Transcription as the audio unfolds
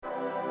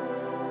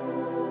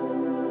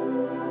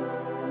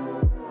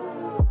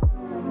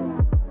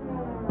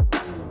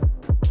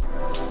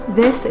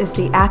This is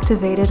the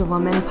Activated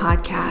Woman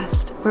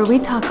podcast, where we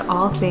talk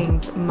all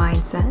things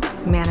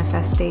mindset,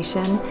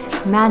 manifestation,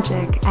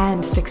 magic,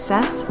 and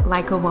success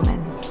like a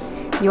woman.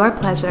 Your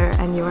pleasure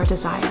and your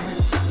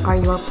desire are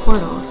your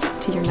portals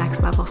to your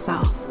next level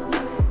self.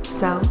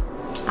 So,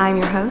 I'm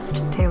your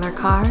host, Taylor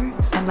Carr,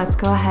 and let's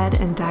go ahead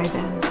and dive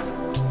in.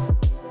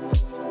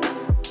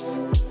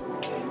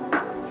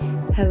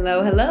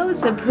 Hello,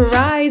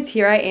 surprise!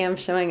 Here I am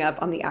showing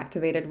up on the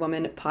Activated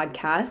Woman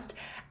podcast.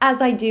 As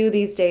I do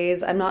these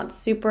days, I'm not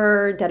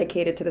super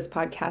dedicated to this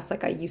podcast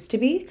like I used to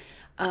be.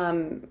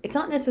 It's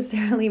not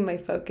necessarily my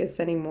focus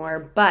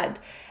anymore, but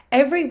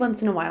every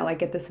once in a while I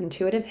get this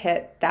intuitive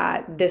hit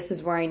that this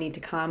is where I need to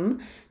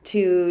come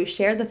to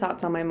share the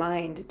thoughts on my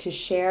mind, to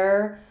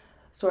share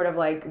sort of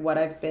like what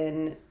I've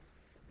been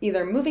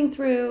either moving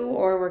through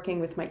or working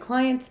with my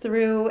clients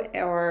through,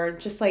 or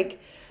just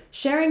like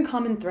sharing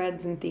common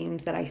threads and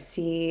themes that I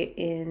see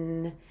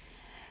in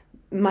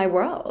my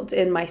world,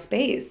 in my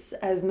space.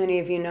 As many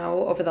of you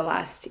know, over the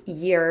last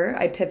year,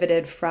 I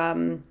pivoted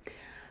from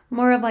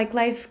more of like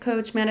life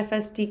coach,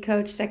 manifesty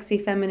coach, sexy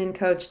feminine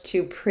coach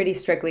to pretty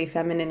strictly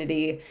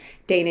femininity,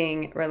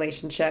 dating,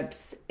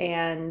 relationships,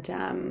 and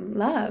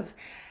love.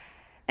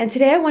 And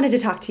today I wanted to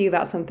talk to you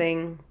about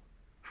something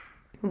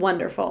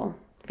wonderful,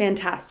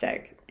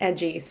 fantastic,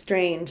 edgy,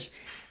 strange,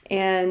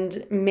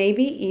 and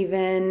maybe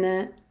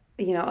even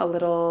a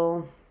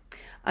little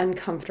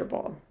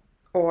uncomfortable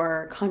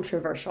or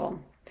controversial.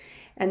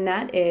 And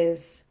that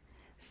is,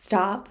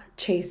 stop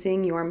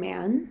chasing your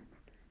man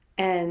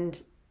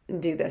and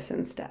do this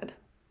instead.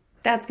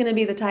 That's going to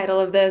be the title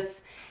of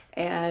this,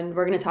 and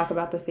we're going to talk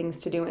about the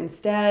things to do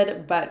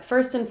instead. But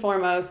first and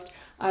foremost,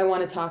 I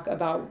want to talk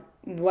about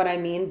what I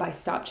mean by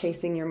stop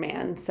chasing your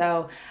man.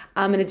 So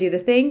I'm going to do the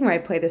thing where I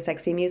play the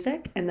sexy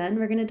music, and then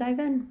we're going to dive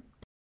in.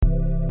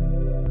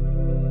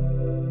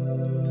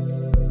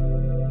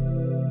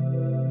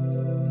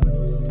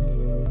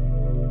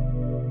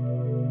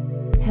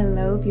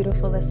 Hello,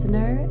 beautiful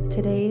listener.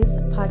 Today's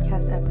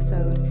podcast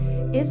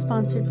episode is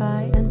sponsored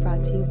by and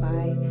brought to you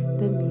by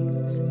the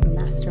Muse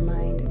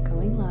Mastermind,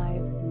 going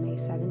live May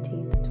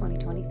 17th,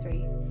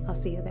 2023. I'll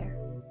see you there.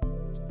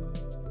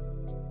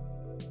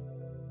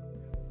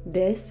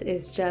 This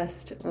is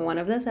just one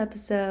of those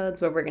episodes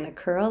where we're going to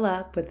curl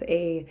up with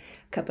a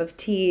cup of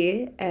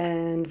tea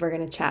and we're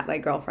going to chat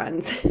like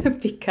girlfriends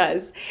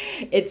because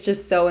it's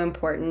just so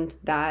important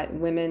that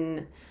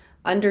women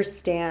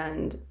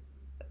understand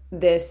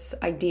this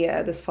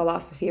idea, this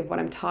philosophy of what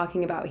I'm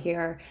talking about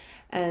here.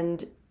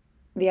 And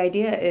the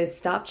idea is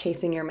stop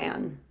chasing your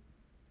man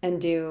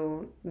and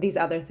do these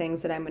other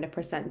things that I'm going to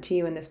present to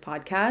you in this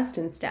podcast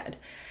instead.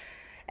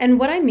 And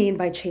what I mean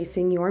by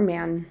chasing your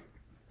man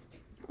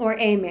or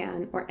a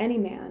man or any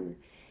man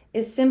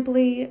is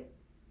simply,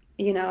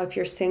 if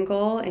you're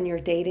single and you're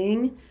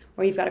dating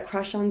or you've got a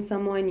crush on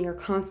someone, you're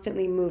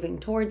constantly moving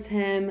towards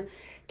him,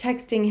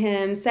 texting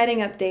him, setting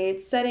up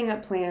dates, setting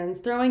up plans,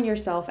 throwing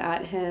yourself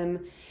at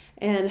him,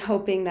 and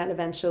hoping that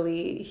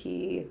eventually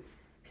he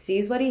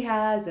sees what he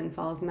has and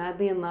falls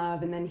madly in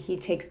love, and then he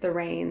takes the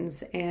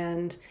reins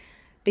and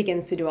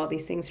begins to do all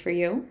these things for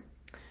you.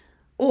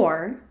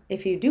 Or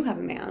if you do have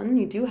a man,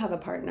 you do have a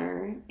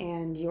partner,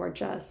 and you're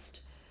just,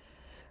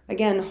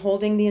 again,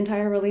 holding the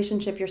entire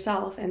relationship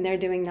yourself, and they're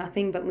doing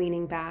nothing but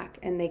leaning back,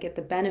 and they get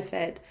the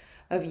benefit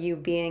of you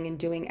being and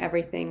doing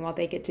everything while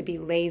they get to be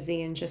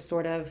lazy and just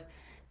sort of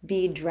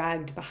be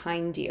dragged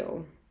behind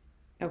you.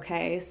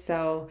 Okay,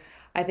 so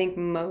I think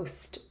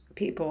most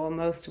people,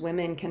 most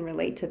women can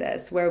relate to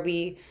this, where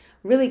we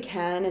really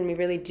can and we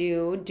really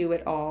do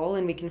it all,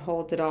 and we can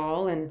hold it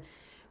all, and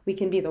we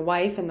can be the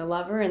wife and the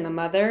lover and the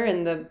mother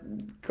and the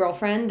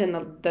girlfriend and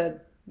the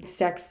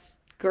sex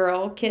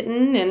girl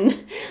kitten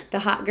and the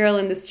hot girl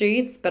in the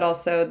streets, but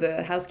also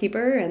the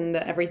housekeeper and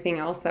the everything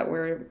else that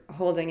we're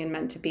holding and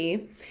meant to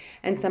be,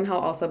 and somehow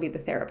also be the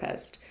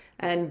therapist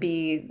and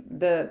be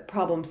the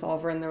problem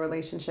solver in the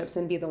relationships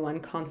and be the one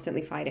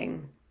constantly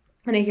fighting.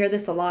 And I hear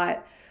this a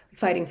lot,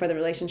 fighting for the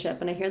relationship.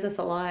 And I hear this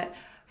a lot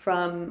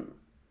from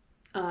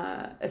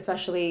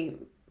especially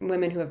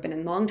women who have been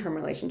in long-term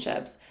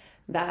relationships,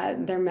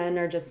 that their men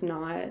are just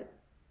not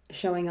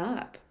showing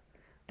up.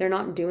 They're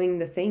not doing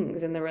the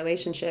things in the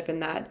relationship,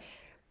 and that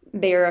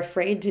they're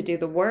afraid to do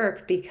the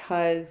work,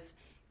 because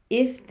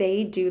if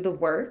they do the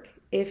work,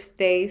 if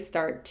they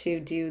start to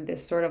do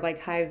this sort of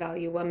like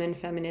high-value woman,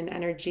 feminine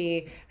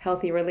energy,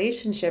 healthy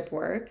relationship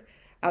work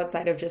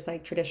outside of just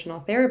like traditional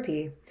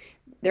therapy,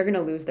 they're going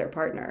to lose their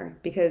partner,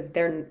 because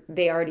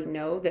they already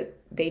know that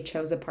they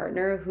chose a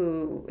partner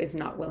who is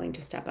not willing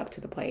to step up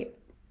to the plate.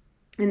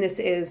 And this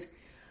is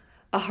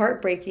a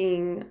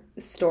heartbreaking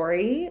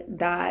story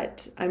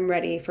that I'm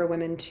ready for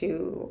women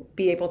to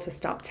be able to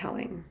stop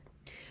telling.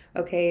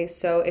 Okay,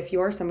 so if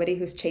you're somebody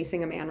who's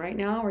chasing a man right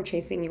now, or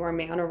chasing your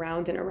man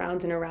around and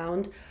around and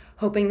around,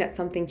 hoping that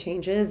something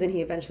changes and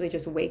he eventually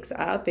just wakes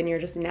up, and you're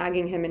just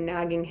nagging him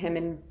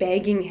and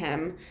begging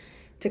him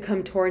to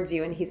come towards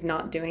you, and he's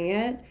not doing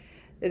it,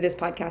 this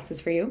podcast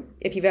is for you.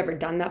 If you've ever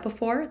done that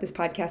before, this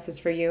podcast is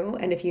for you.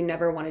 And if you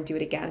never want to do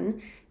it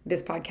again,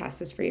 this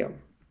podcast is for you.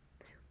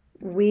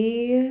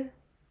 We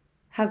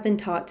have been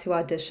taught to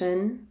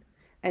audition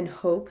and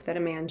hope that a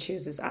man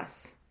chooses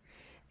us.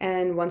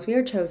 And once we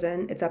are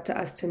chosen, it's up to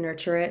us to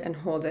nurture it and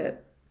hold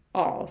it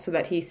all so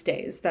that he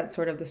stays. That's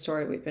sort of the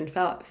story we've been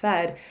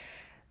fed,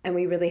 and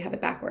we really have it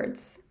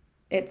backwards.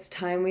 It's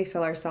time we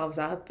fill ourselves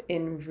up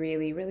in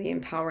really, really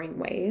empowering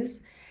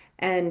ways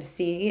and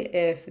see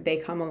if they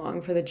come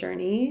along for the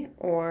journey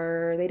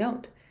or they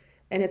don't.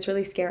 And it's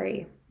really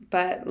scary,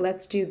 but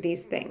let's do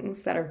these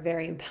things that are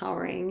very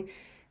empowering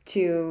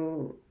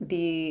to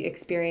the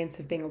experience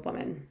of being a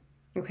woman.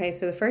 Okay,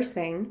 so the first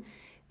thing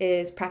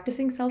is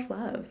practicing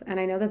self-love. And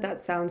I know that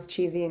that sounds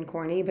cheesy and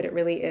corny, but it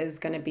really is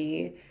going to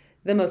be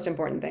the most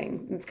important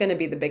thing. It's going to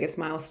be the biggest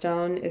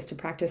milestone, is to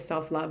practice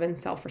self-love and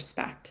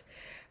self-respect.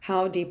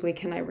 How deeply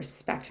can I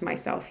respect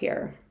myself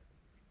here?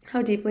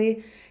 How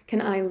deeply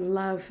can I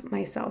love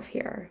myself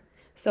here?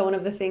 So one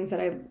of the things that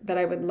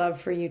I would love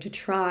for you to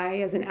try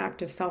as an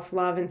act of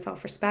self-love and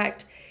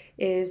self-respect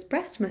is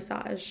breast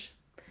massage.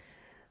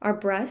 Our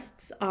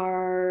breasts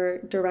are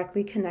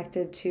directly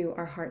connected to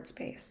our heart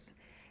space.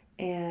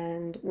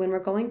 And when we're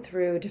going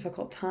through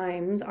difficult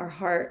times, our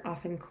heart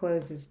often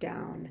closes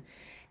down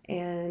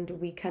and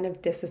we kind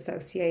of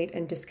disassociate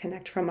and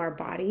disconnect from our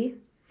body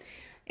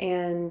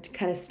and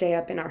kind of stay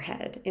up in our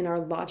head, in our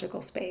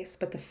logical space.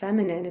 But the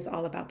feminine is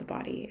all about the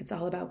body. It's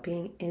all about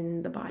being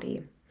in the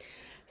body.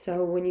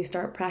 So when you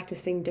start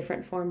practicing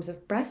different forms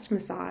of breast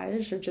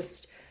massage or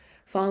just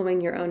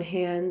following your own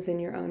hands and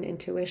your own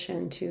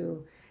intuition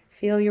to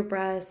feel your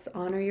breasts,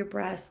 honor your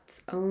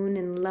breasts, own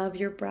and love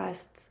your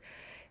breasts,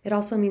 it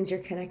also means you're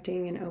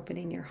connecting and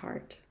opening your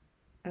heart.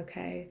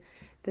 Okay?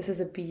 This is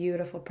a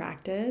beautiful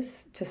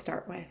practice to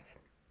start with.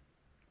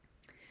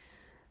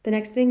 The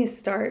next thing is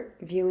start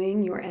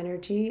viewing your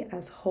energy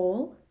as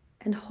whole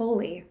and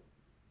holy.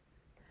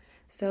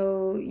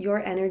 So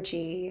your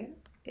energy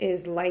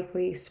is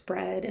likely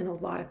spread in a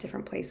lot of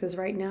different places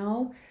right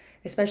now,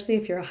 especially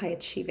if you're a high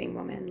achieving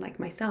woman like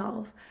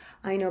myself.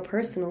 I know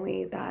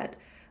personally that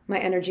my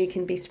energy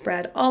can be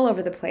spread all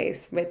over the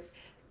place with,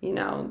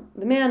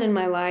 the man in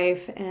my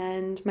life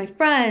and my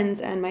friends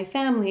and my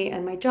family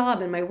and my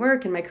job and my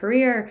work and my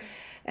career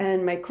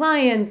and my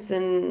clients.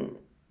 And,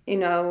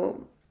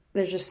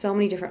 there's just so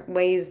many different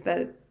ways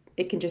that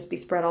it can just be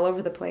spread all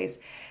over the place.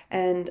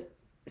 And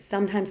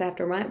sometimes I have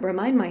to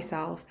remind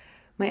myself,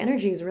 my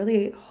energy is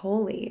really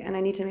holy and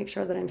I need to make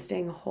sure that I'm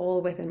staying whole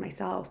within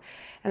myself.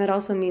 And that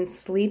also means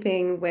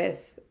sleeping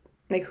with,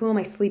 who am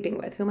I sleeping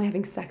with? Who am I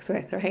having sex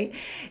with, right?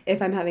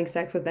 If I'm having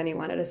sex with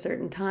anyone at a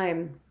certain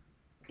time,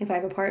 if I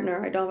have a partner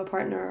or I don't have a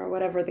partner or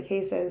whatever the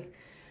case is,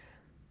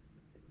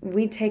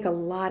 we take a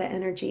lot of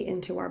energy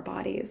into our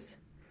bodies.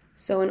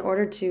 So in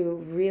order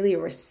to really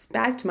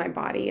respect my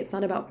body, it's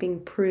not about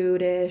being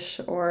prudish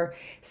or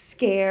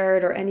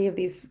scared or any of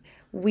these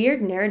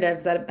weird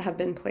narratives that have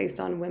been placed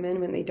on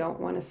women when they don't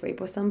want to sleep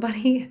with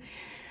somebody.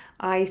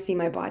 I see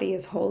my body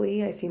as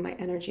holy. I see my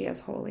energy as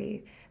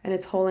holy, and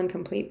it's whole and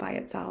complete by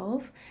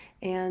itself.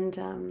 And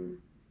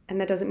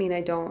that doesn't mean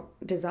I don't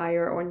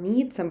desire or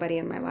need somebody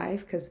in my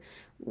life, because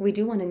we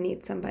do want to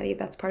need somebody.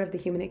 That's part of the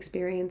human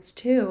experience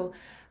too.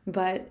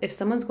 But if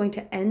someone's going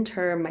to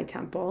enter my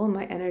temple,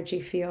 my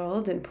energy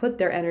field, and put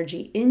their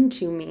energy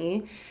into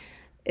me,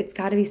 it's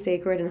got to be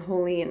sacred and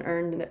holy and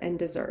earned and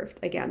deserved.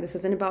 Again, this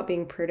isn't about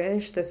being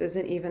prudish. This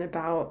isn't even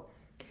about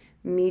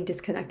me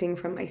disconnecting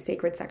from my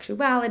sacred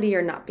sexuality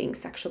or not being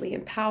sexually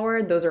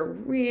empowered. Those are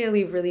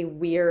really, really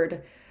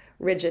weird,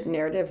 rigid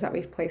narratives that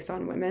we've placed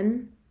on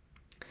women.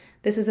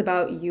 This is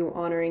about you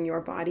honoring your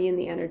body and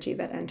the energy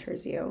that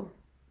enters you.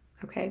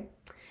 Okay?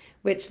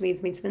 Which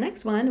leads me to the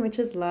next one, which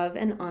is love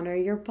and honor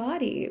your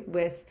body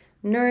with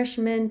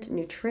nourishment,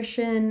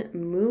 nutrition,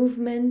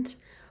 movement,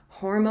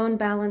 hormone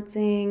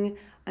balancing,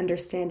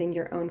 understanding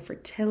your own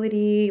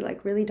fertility,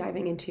 really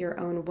diving into your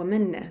own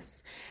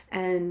womanness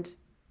and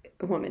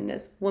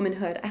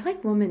womanhood. I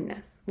like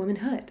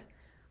womanhood,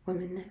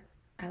 womanness.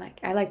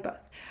 I like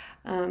both.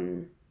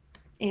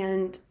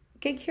 And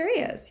get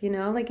curious,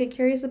 get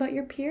curious about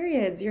your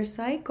periods, your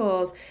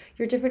cycles,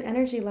 your different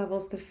energy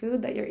levels, the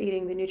food that you're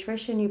eating, the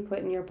nutrition you put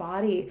in your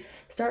body.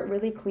 Start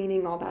really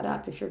cleaning all that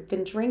up. If you've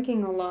been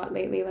drinking a lot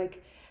lately,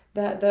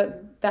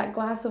 that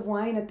glass of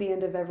wine at the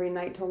end of every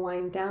night to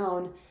wind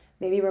down,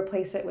 maybe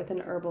replace it with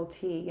an herbal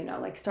tea,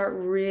 start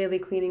really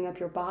cleaning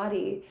up your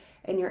body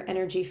and your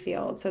energy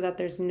field so that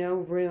there's no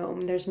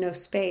room, there's no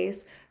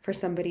space for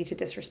somebody to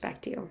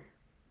disrespect you.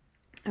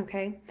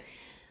 Okay?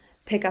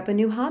 Pick up a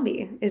new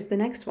hobby is the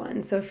next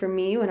one. So for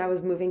me, when I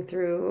was moving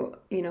through,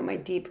 my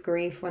deep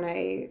grief, when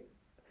I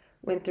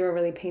went through a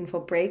really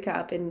painful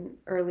breakup in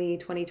early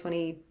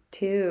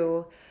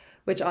 2022,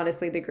 which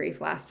honestly the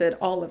grief lasted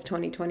all of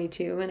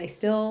 2022, and I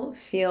still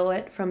feel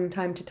it from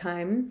time to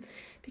time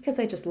because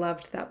I just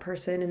loved that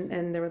person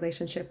and the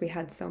relationship we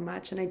had so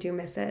much, and I do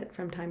miss it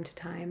from time to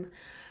time.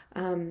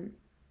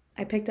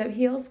 I picked up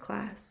heels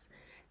class,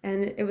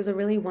 and it was a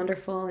really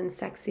wonderful and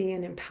sexy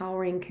and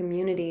empowering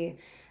community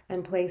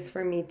and place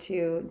for me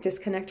to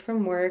disconnect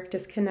from work,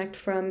 disconnect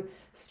from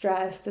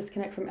stress,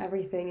 disconnect from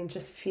everything, and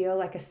just feel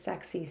like a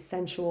sexy,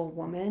 sensual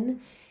woman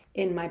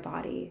in my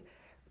body.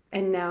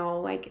 And now,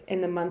 like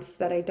in the months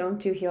that I don't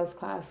do heels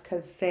class,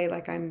 because say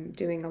like I'm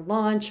doing a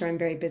launch or I'm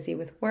very busy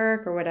with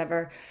work or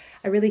whatever,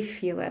 I really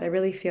feel it. I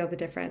really feel the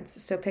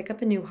difference. So pick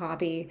up a new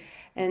hobby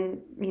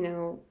and,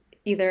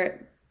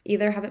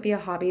 either have it be a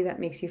hobby that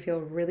makes you feel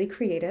really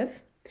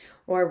creative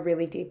or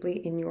really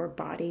deeply in your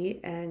body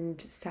and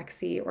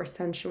sexy or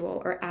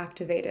sensual or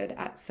activated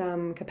at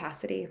some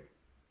capacity.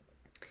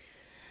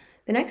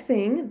 The next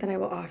thing that I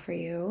will offer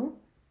you,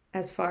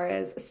 as far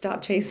as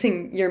stop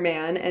chasing your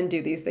man and do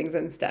these things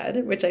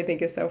instead, which I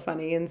think is so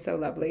funny and so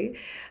lovely,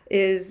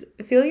 is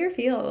feel your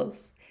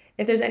feels.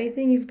 If there's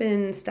anything you've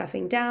been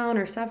stuffing down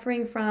or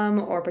suffering from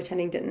or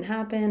pretending didn't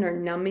happen or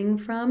numbing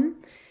from,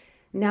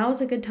 now's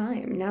a good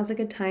time. Now's a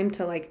good time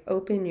to like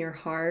open your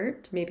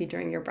heart, maybe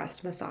during your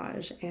breast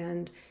massage,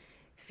 and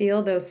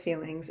feel those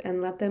feelings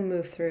and let them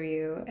move through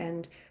you,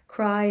 and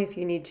cry if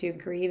you need to,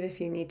 grieve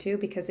if you need to,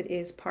 because it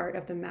is part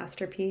of the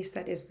masterpiece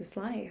that is this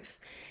life.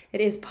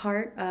 It is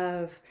part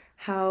of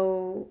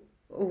how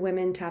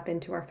women tap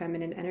into our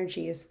feminine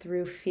energy, is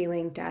through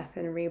feeling death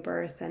and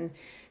rebirth and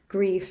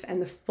grief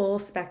and the full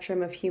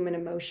spectrum of human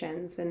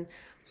emotions. And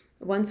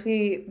once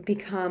we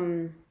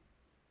become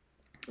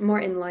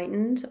more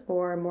enlightened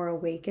or more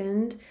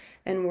awakened,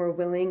 and we're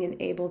willing and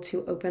able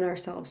to open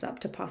ourselves up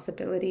to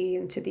possibility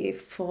and to the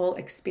full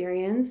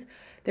experience,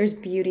 there's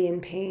beauty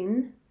in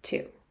pain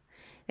too.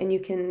 And you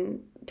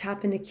can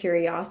tap into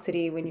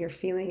curiosity when you're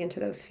feeling into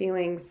those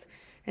feelings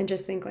and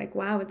just think like,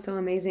 wow, it's so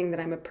amazing that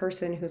I'm a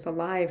person who's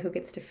alive, who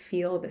gets to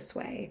feel this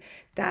way.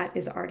 That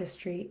is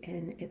artistry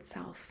in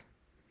itself.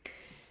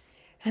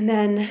 And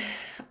then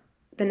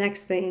the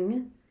next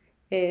thing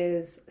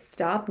is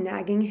stop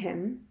nagging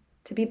him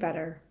to be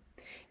better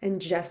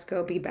and just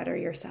go be better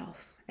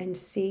yourself and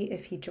see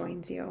if he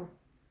joins you.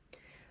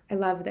 I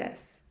love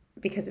this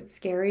because it's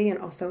scary and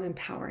also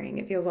empowering.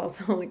 It feels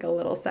also like a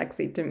little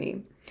sexy to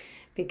me,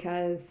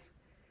 because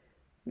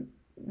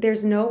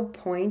there's no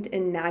point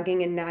in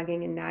nagging and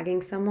nagging and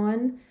nagging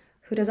someone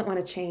who doesn't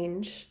want to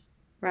change,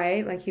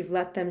 right? Like you've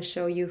let them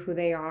show you who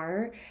they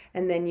are,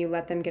 and then you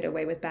let them get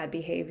away with bad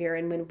behavior.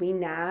 And when we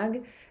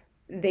nag,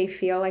 they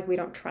feel like we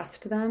don't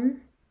trust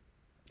them.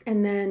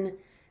 And then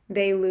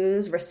they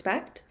lose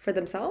respect for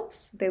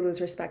themselves, they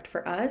lose respect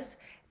for us,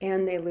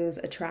 and they lose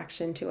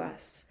attraction to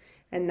us.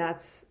 And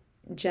that's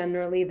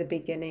generally the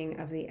beginning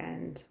of the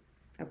end,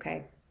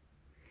 okay?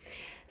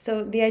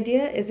 So the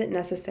idea isn't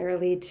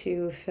necessarily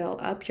to fill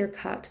up your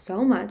cup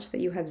so much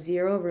that you have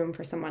zero room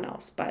for someone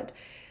else, but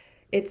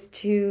it's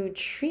to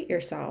treat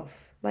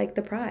yourself like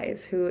the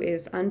prize who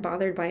is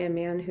unbothered by a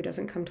man who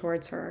doesn't come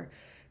towards her,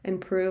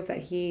 and prove that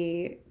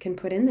he can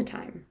put in the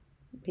time.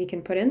 He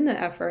can put in the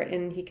effort,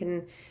 and he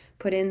can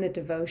put in the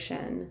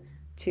devotion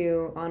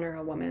to honor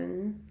a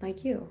woman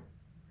like you.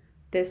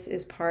 This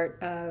is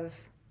part of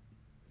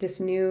this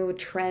new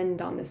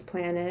trend on this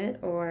planet,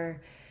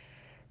 or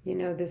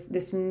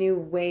this new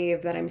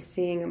wave that I'm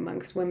seeing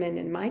amongst women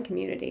in my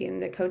community, in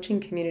the coaching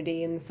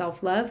community, in the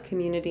self-love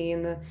community,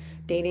 in the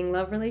dating,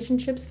 love,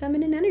 relationships,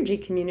 feminine energy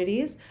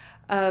communities,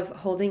 of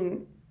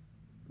holding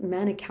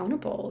men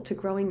accountable to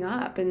growing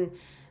up and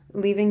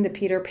leaving the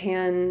Peter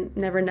Pan,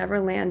 Never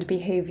Land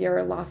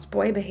behavior, lost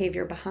boy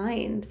behavior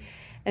behind,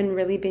 and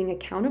really being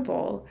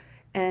accountable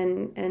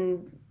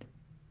and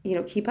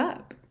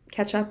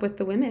catch up with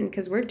the women,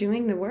 because we're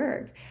doing the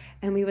work.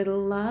 And we would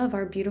love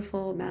our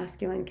beautiful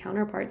masculine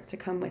counterparts to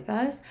come with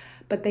us,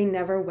 but they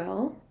never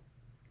will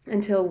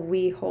until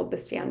we hold the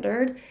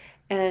standard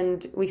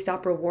and we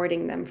stop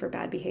rewarding them for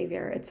bad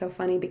behavior. It's so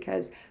funny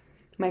because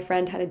my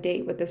friend had a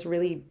date with this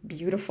really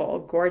beautiful,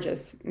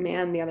 gorgeous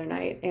man the other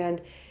night,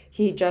 and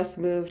he just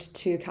moved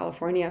to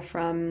California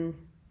from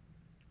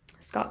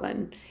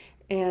Scotland.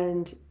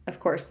 And of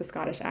course, the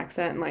Scottish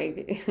accent,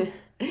 like,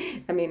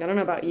 I mean, I don't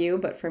know about you,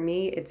 but for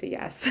me, it's a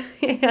yes.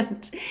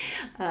 And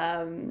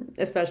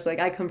especially, like,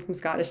 I come from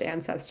Scottish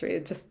ancestry.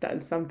 It just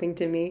does something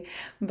to me.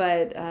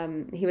 But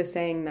he was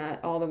saying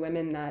that all the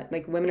women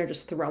women are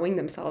just throwing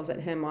themselves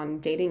at him on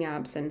dating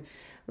apps and,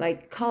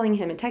 like, calling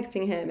him and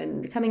texting him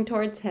and coming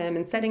towards him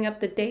and setting up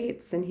the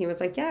dates. And he was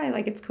like, yeah,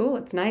 like, it's cool.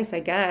 It's nice, I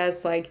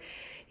guess. Like,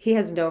 he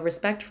has no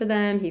respect for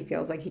them. He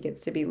feels like he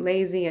gets to be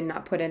lazy and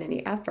not put in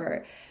any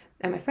effort.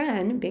 And my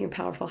friend, being a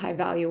powerful,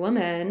 high-value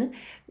woman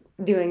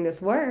doing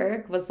this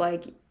work, was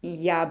like,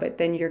 yeah, but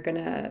then you're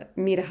going to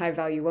meet a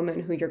high-value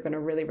woman who you're going to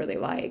really, really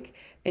like,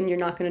 and you're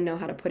not going to know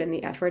how to put in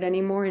the effort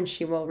anymore, and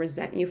she will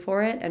resent you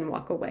for it and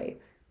walk away.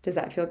 Does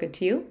that feel good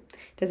to you?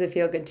 Does it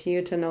feel good to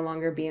you to no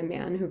longer be a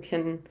man who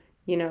can,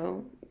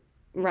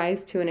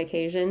 rise to an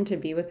occasion to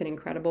be with an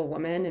incredible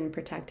woman and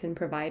protect and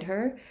provide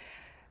her?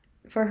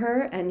 For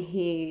her? And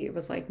he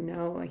was like,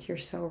 no, like, you're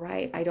so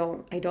right. I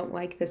don't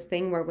like this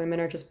thing where women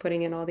are just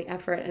putting in all the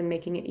effort and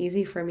making it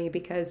easy for me,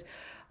 because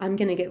I'm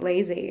going to get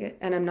lazy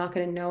and I'm not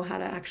going to know how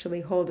to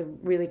actually hold a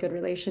really good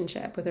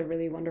relationship with a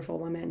really wonderful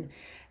woman.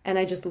 And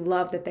I just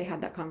love that they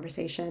had that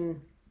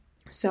conversation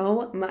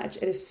so much.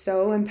 It is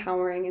so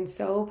empowering and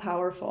so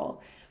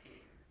powerful.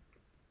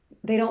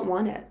 They don't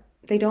want it.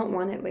 they don't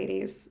want it,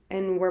 ladies.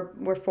 And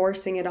we're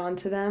forcing it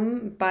onto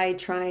them by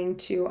trying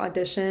to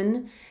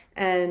audition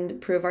and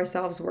prove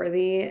ourselves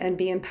worthy and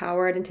be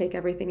empowered and take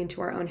everything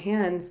into our own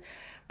hands.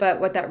 But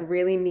what that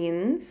really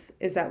means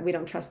is that we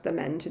don't trust the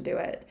men to do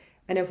it.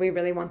 And if we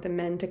really want the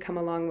men to come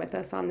along with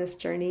us on this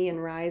journey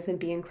and rise and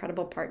be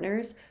incredible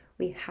partners,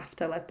 we have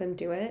to let them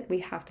do it. We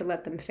have to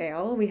let them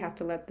fail. We have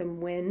to let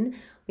them win.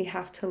 We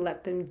have to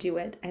let them do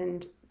it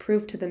and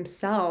prove to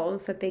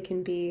themselves that they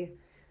can be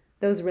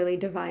those really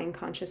divine,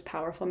 conscious,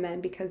 powerful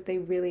men, because they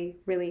really,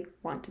 really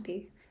want to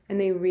be. And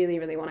they really,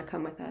 really want to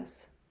come with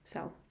us.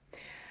 So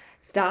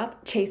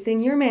stop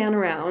chasing your man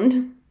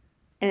around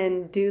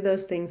and do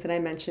those things that I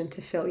mentioned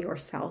to fill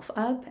yourself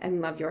up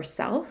and love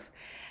yourself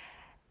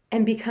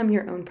and become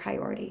your own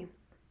priority.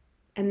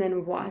 And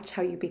then watch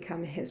how you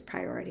become his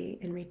priority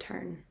in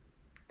return.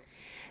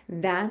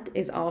 That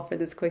is all for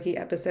this quickie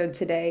episode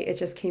today. It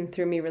just came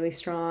through me really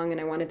strong, and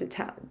I wanted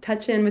to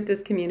touch in with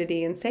this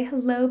community and say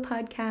hello,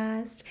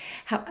 podcast.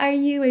 How are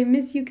you? I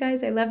miss you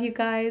guys. I love you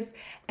guys.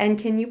 And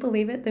can you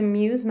believe it? The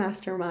Muse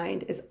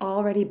Mastermind is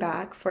already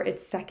back for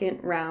its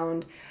second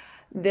round.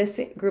 This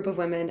group of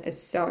women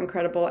is so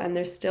incredible, and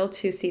there's still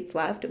 2 seats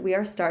left. We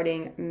are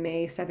starting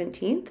May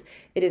 17th.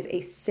 It is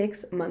a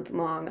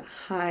 6-month-long,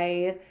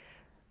 high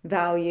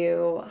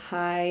value,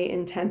 high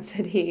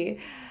intensity,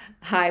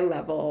 high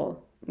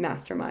level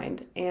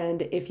mastermind.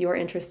 And if you're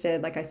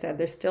interested, like I said,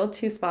 there's still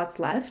 2 spots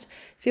left.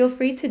 Feel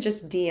free to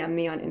just DM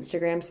me on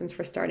Instagram, since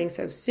we're starting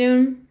so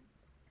soon.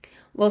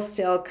 We'll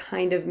still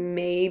kind of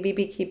maybe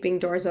be keeping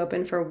doors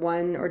open for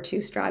 1 or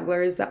 2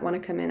 stragglers that want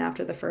to come in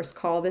after the first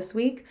call this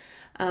week.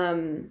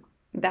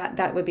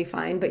 That would be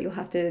fine, but you'll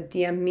have to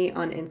DM me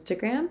on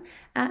Instagram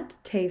at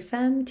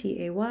Tayfemme,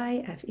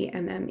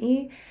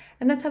 Tayfemme,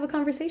 and let's have a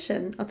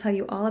conversation. I'll tell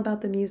you all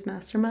about the Muse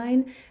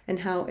Mastermind and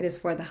how it is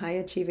for the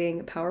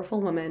high-achieving,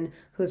 powerful woman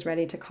who's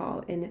ready to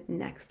call in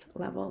next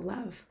level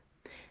love.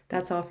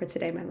 That's all for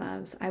today, my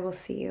loves. I will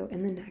see you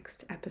in the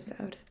next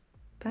episode.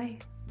 Bye.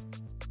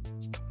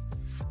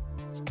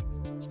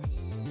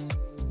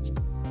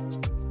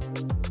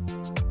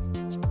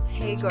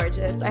 Hey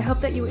gorgeous, I hope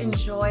that you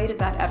enjoyed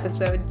that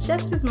episode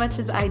just as much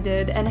as I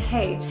did. And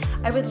hey,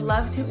 I would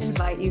love to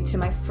invite you to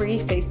my free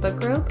Facebook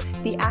group,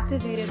 the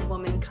Activated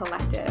Woman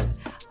Collective.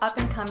 Up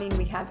and coming,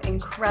 we have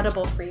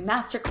incredible free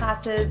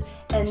masterclasses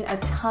and a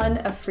ton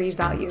of free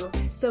value.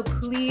 So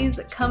please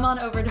come on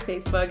over to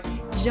Facebook,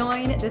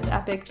 join this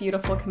epic,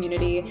 beautiful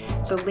community.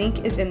 The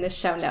link is in the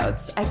show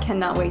notes. I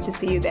cannot wait to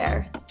see you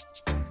there.